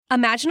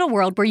Imagine a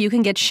world where you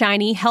can get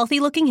shiny,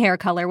 healthy-looking hair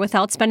color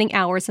without spending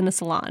hours in a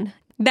salon.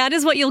 That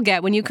is what you'll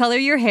get when you color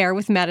your hair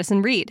with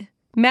Madison Reed.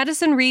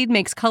 Madison Reed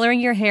makes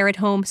coloring your hair at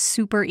home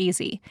super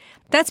easy.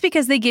 That's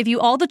because they give you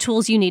all the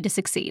tools you need to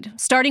succeed,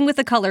 starting with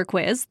a color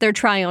quiz, their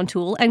try-on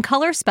tool, and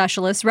color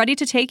specialists ready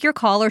to take your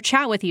call or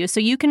chat with you so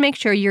you can make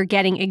sure you're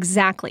getting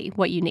exactly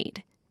what you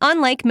need.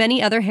 Unlike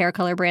many other hair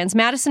color brands,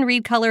 Madison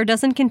Reed Color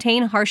doesn't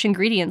contain harsh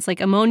ingredients like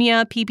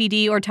ammonia,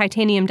 PPD, or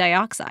titanium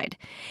dioxide.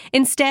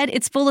 Instead,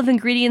 it's full of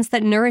ingredients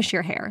that nourish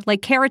your hair, like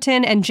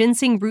keratin and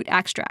ginseng root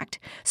extract,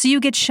 so you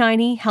get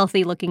shiny,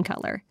 healthy-looking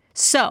color.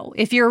 So,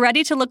 if you're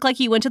ready to look like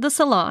you went to the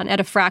salon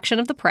at a fraction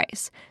of the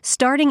price,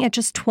 starting at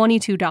just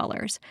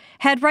 $22,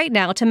 head right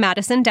now to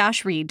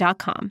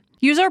madison-reed.com.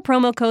 Use our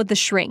promo code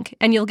THESHRINK,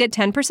 and you'll get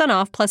 10%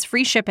 off plus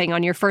free shipping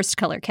on your first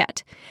color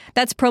kit.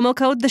 That's promo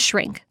code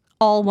THESHRINK.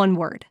 All one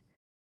word.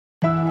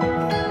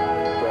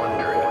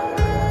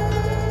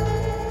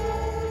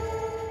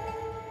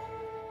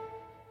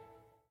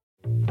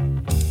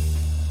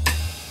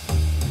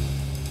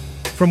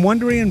 From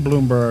Wondery and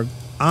Bloomberg,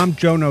 I'm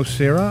Joe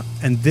Nocera,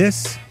 and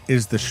this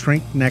is The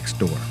Shrink Next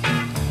Door.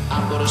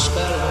 I put a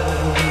spell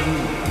on you.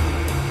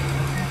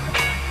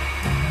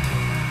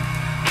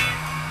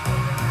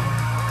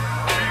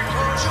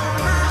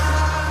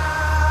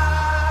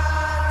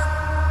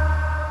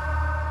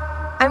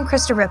 I'm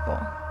Krista Ripple,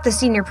 the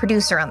senior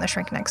producer on The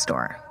Shrink Next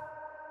Door.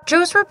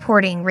 Joe's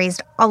reporting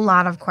raised a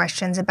lot of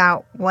questions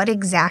about what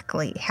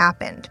exactly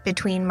happened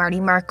between Marty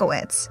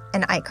Markowitz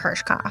and Ike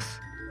Hershkopf.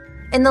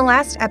 In the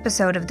last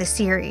episode of the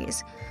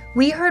series,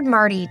 we heard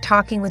Marty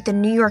talking with the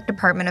New York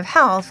Department of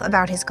Health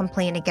about his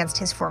complaint against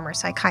his former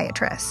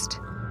psychiatrist.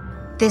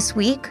 This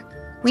week,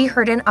 we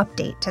heard an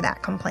update to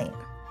that complaint.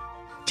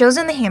 Joe's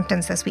in the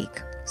Hamptons this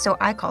week, so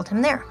I called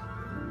him there.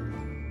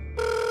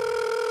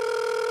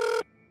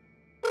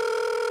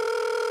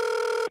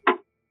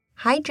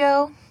 Hi,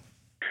 Joe.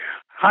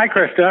 Hi,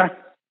 Krista.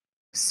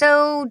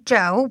 So,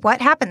 Joe, what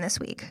happened this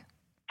week?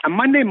 On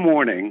Monday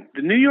morning,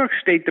 the New York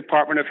State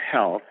Department of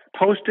Health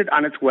posted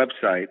on its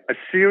website a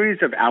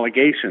series of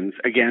allegations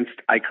against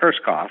Ike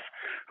Hershkopf,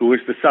 who was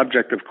the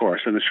subject, of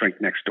course, in The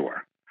Shrink Next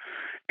Door.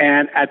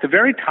 And at the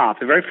very top,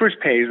 the very first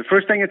page, the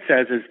first thing it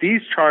says is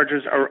these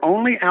charges are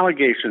only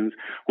allegations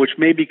which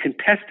may be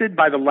contested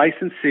by the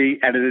licensee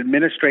at an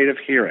administrative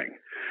hearing.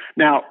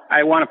 Now,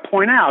 I want to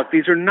point out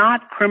these are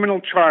not criminal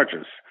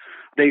charges.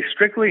 They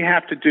strictly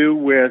have to do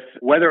with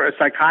whether a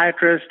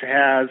psychiatrist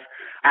has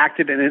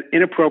acted in an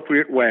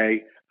inappropriate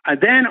way.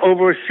 And then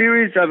over a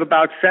series of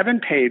about 7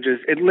 pages,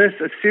 it lists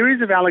a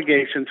series of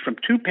allegations from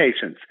 2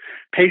 patients,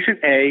 patient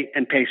A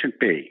and patient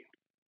B.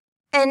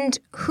 And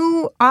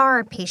who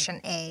are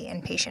patient A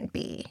and patient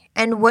B?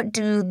 And what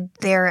do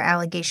their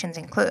allegations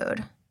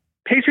include?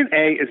 Patient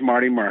A is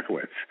Marty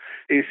Markowitz.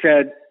 He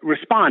said,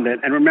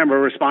 respondent, and remember,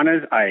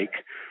 respondent is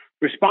Ike,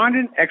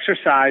 respondent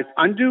exercised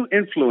undue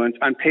influence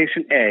on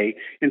patient A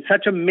in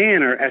such a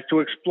manner as to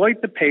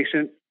exploit the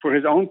patient for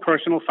his own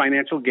personal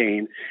financial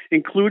gain,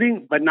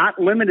 including but not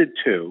limited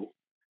to,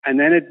 and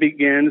then it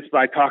begins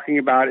by talking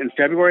about in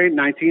February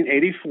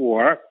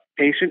 1984,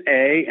 patient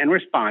A and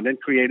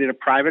respondent created a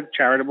private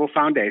charitable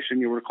foundation.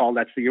 You'll recall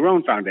that's the Your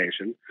Own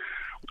Foundation.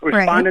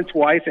 Respondent's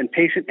wife and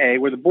patient A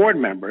were the board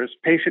members.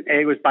 Patient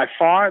A was by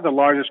far the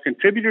largest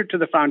contributor to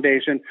the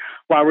foundation,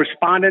 while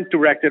respondent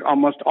directed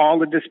almost all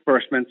the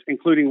disbursements,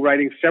 including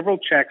writing several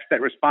checks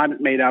that respondent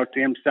made out to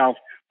himself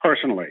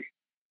personally.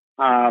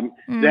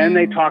 Then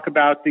they talk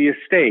about the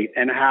estate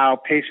and how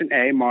patient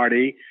A,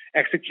 Marty,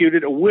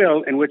 executed a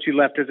will in which he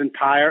left his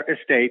entire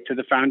estate to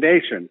the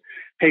foundation.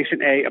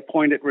 Patient A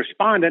appointed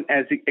respondent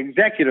as the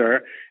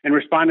executor and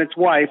respondent's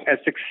wife as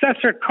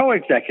successor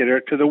co-executor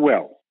to the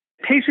will.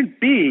 Patient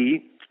B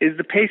is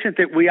the patient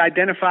that we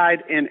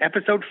identified in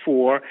episode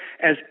 4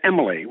 as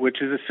Emily,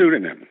 which is a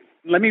pseudonym.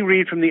 Let me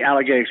read from the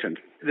allegation.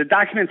 The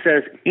document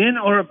says, in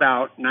or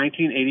about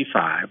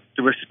 1985,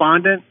 the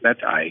respondent,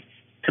 that's Ike,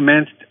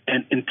 commenced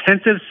an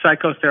intensive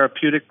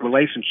psychotherapeutic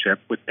relationship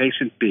with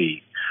patient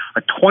B,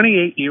 a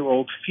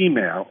 28-year-old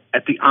female,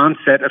 at the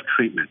onset of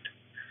treatment.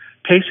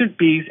 Patient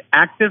B's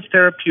active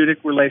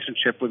therapeutic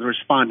relationship with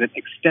respondent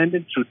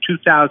extended through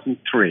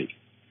 2003.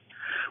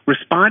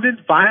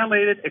 Respondent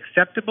violated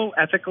acceptable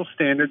ethical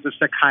standards of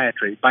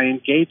psychiatry by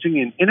engaging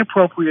in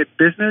inappropriate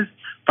business,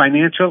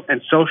 financial,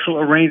 and social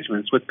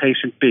arrangements with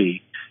patient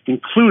B,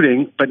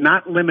 including, but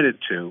not limited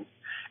to,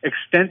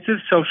 extensive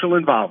social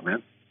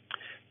involvement,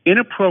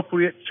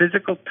 inappropriate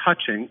physical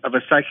touching of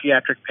a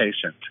psychiatric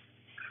patient,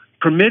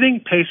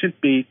 permitting patient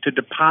B to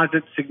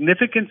deposit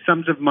significant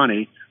sums of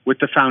money with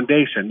the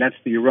foundation, that's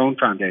the Your Own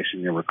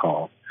Foundation, you'll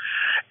recall.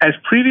 As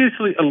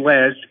previously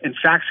alleged in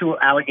factual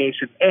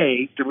allegation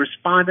A, the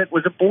respondent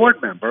was a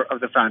board member of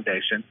the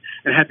foundation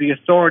and had the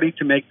authority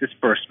to make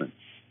disbursements.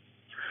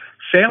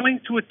 Failing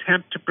to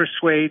attempt to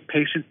persuade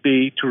patient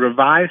B to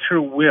revise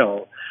her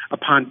will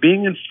upon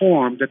being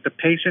informed that the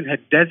patient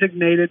had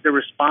designated the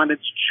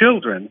respondent's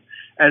children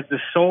as the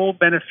sole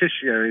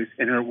beneficiaries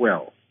in her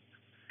will.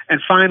 And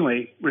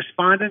finally,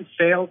 respondent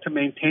failed to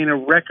maintain a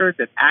record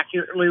that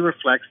accurately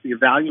reflects the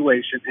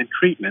evaluation and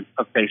treatment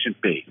of patient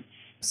B.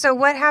 So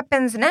what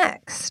happens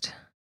next?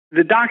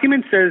 The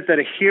document says that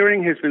a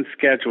hearing has been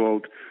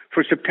scheduled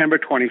for September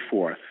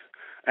 24th,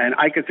 and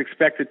Ike is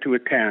expected to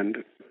attend.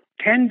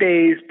 10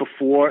 days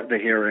before the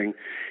hearing,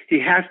 he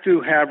has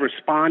to have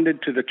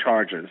responded to the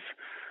charges.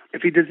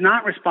 If he does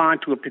not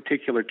respond to a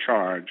particular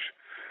charge,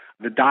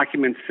 the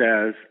document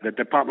says the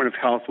Department of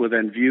Health will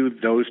then view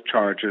those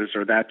charges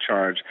or that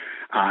charge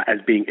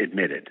as being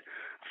admitted.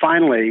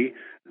 Finally,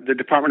 the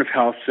Department of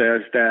Health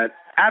says that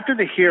after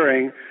the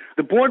hearing,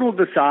 the board will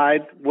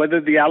decide whether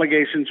the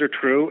allegations are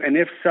true, and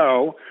if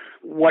so,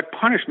 what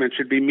punishment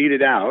should be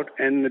meted out.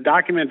 And the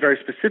document very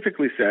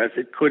specifically says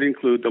it could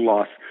include the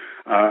loss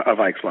of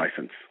Ike's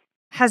license.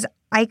 Has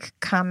Ike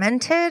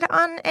commented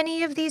on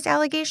any of these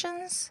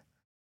allegations?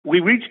 We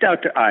reached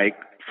out to Ike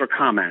for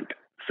comment.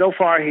 So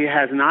far, he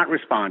has not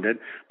responded,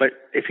 but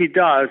if he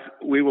does,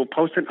 we will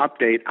post an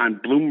update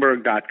on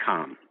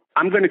Bloomberg.com.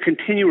 I'm going to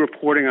continue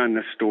reporting on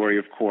this story,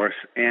 of course,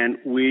 and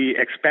we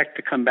expect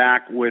to come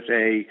back with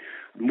a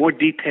more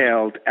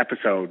detailed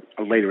episode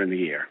later in the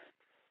year.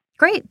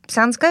 Great.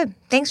 Sounds good.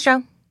 Thanks,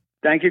 Joe.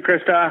 Thank you,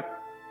 Krista.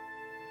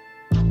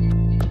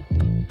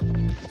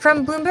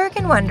 From Bloomberg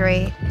and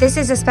Wondery, this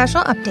is a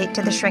special update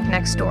to The Shrink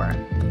Next Door,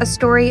 a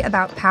story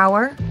about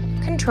power,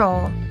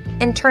 control,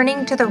 and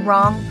turning to the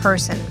wrong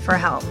person for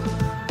help.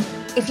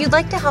 If you'd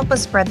like to help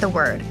us spread the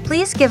word,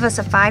 please give us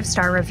a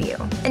 5-star review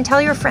and tell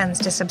your friends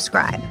to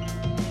subscribe.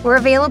 We're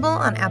available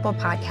on Apple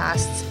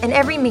Podcasts and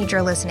every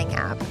major listening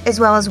app, as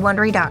well as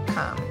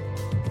Wondery.com.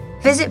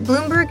 Visit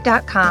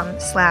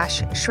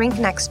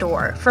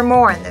Bloomberg.com/shrinknextdoor for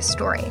more on this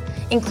story,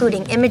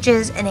 including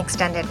images and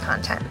extended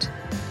content.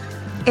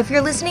 If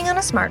you're listening on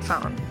a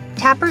smartphone,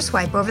 tap or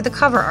swipe over the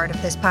cover art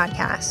of this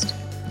podcast.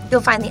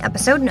 You'll find the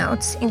episode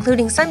notes,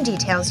 including some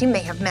details you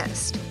may have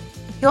missed.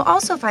 You'll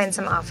also find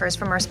some offers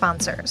from our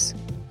sponsors.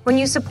 When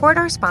you support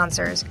our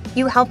sponsors,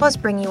 you help us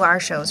bring you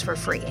our shows for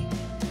free.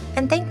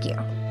 And thank you.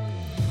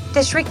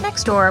 The Shrink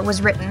Next Door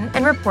was written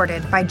and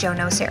reported by Joe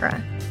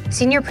Nocera.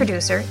 Senior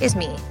producer is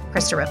me,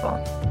 Krista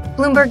Ripple.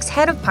 Bloomberg's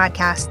head of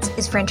podcasts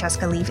is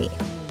Francesca Levy.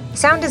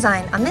 Sound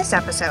design on this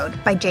episode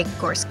by Jake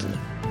Gorski.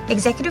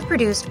 Executive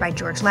produced by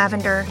George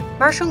Lavender,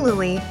 Marshall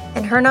Louie,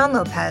 and Hernan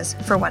Lopez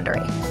for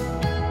Wondery.